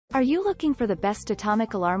Are you looking for the best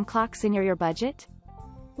atomic alarm clocks in your budget?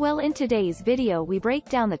 Well, in today's video we break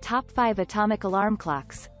down the top 5 atomic alarm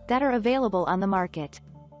clocks that are available on the market.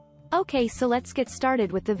 Okay, so let's get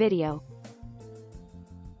started with the video.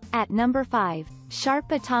 At number 5,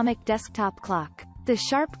 Sharp Atomic Desktop Clock. The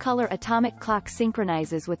Sharp Color Atomic Clock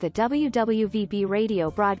synchronizes with the WWVB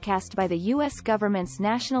radio broadcast by the U.S. government's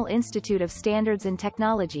National Institute of Standards and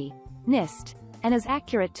Technology, NIST, and is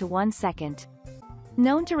accurate to 1 second.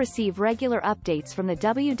 Known to receive regular updates from the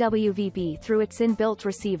WWVB through its inbuilt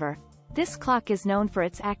receiver, this clock is known for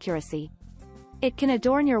its accuracy. It can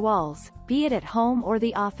adorn your walls, be it at home or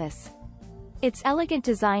the office. Its elegant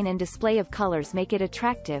design and display of colors make it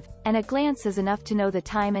attractive, and a glance is enough to know the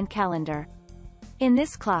time and calendar. In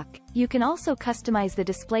this clock, you can also customize the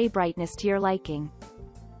display brightness to your liking.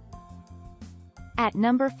 At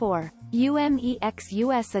number 4, UMEX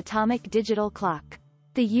US Atomic Digital Clock.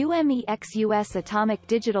 The UMEX US Atomic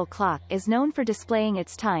Digital Clock is known for displaying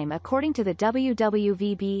its time according to the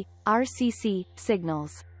WWVB, RCC,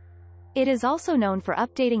 signals. It is also known for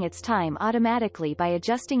updating its time automatically by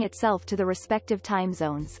adjusting itself to the respective time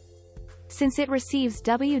zones. Since it receives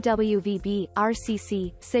WWVB,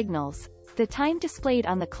 RCC, signals, the time displayed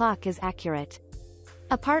on the clock is accurate.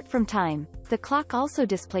 Apart from time, the clock also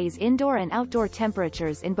displays indoor and outdoor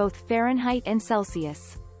temperatures in both Fahrenheit and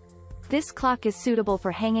Celsius. This clock is suitable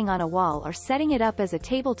for hanging on a wall or setting it up as a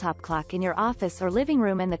tabletop clock in your office or living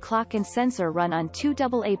room, and the clock and sensor run on 2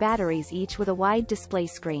 AA batteries each with a wide display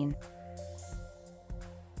screen.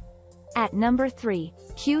 At number 3,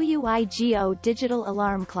 QUIGO Digital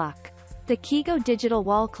Alarm Clock. The QUIGO Digital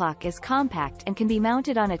Wall Clock is compact and can be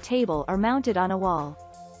mounted on a table or mounted on a wall.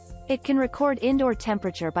 It can record indoor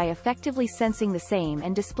temperature by effectively sensing the same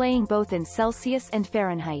and displaying both in Celsius and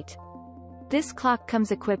Fahrenheit. This clock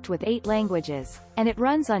comes equipped with 8 languages, and it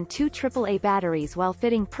runs on 2 AAA batteries while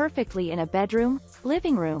fitting perfectly in a bedroom,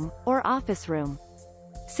 living room, or office room.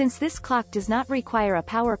 Since this clock does not require a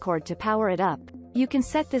power cord to power it up, you can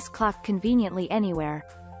set this clock conveniently anywhere.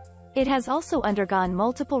 It has also undergone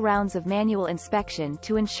multiple rounds of manual inspection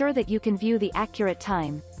to ensure that you can view the accurate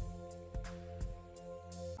time.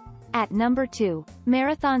 At number 2,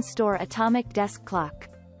 Marathon Store Atomic Desk Clock.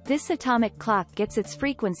 This atomic clock gets its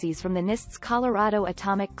frequencies from the NIST's Colorado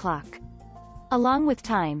Atomic Clock. Along with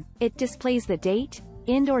time, it displays the date,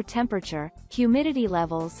 indoor temperature, humidity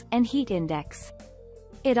levels, and heat index.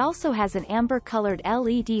 It also has an amber-colored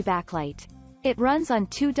LED backlight. It runs on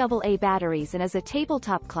 2 AA batteries and is a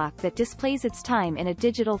tabletop clock that displays its time in a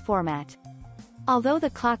digital format. Although the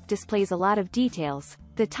clock displays a lot of details,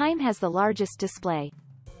 the time has the largest display.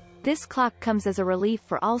 This clock comes as a relief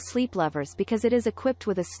for all sleep lovers because it is equipped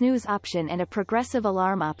with a snooze option and a progressive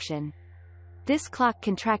alarm option. This clock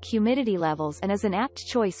can track humidity levels and is an apt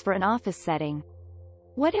choice for an office setting.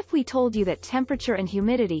 What if we told you that temperature and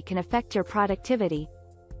humidity can affect your productivity?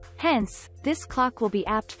 Hence, this clock will be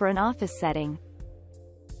apt for an office setting.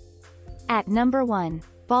 At number 1,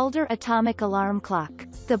 Balder Atomic Alarm Clock.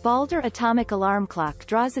 The Balder Atomic Alarm Clock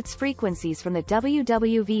draws its frequencies from the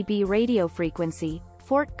WWVB radio frequency,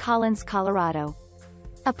 Fort Collins, Colorado.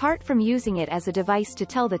 Apart from using it as a device to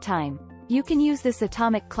tell the time, you can use this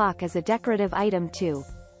atomic clock as a decorative item too.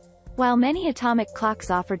 While many atomic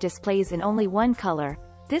clocks offer displays in only one color,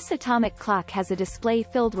 this atomic clock has a display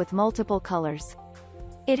filled with multiple colors.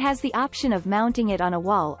 It has the option of mounting it on a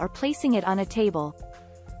wall or placing it on a table.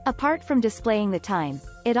 Apart from displaying the time,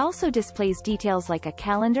 it also displays details like a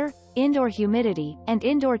calendar, indoor humidity, and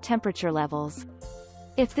indoor temperature levels.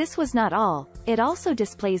 If this was not all, it also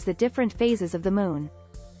displays the different phases of the moon.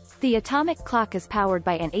 The atomic clock is powered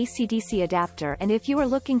by an AC/DC adapter, and if you are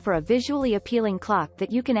looking for a visually appealing clock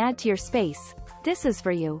that you can add to your space, this is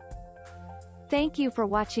for you. Thank you for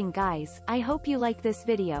watching, guys. I hope you like this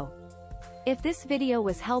video. If this video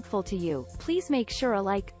was helpful to you, please make sure to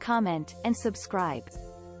like, comment, and subscribe.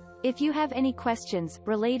 If you have any questions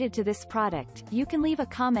related to this product, you can leave a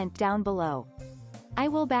comment down below. I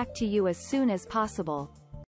will back to you as soon as possible.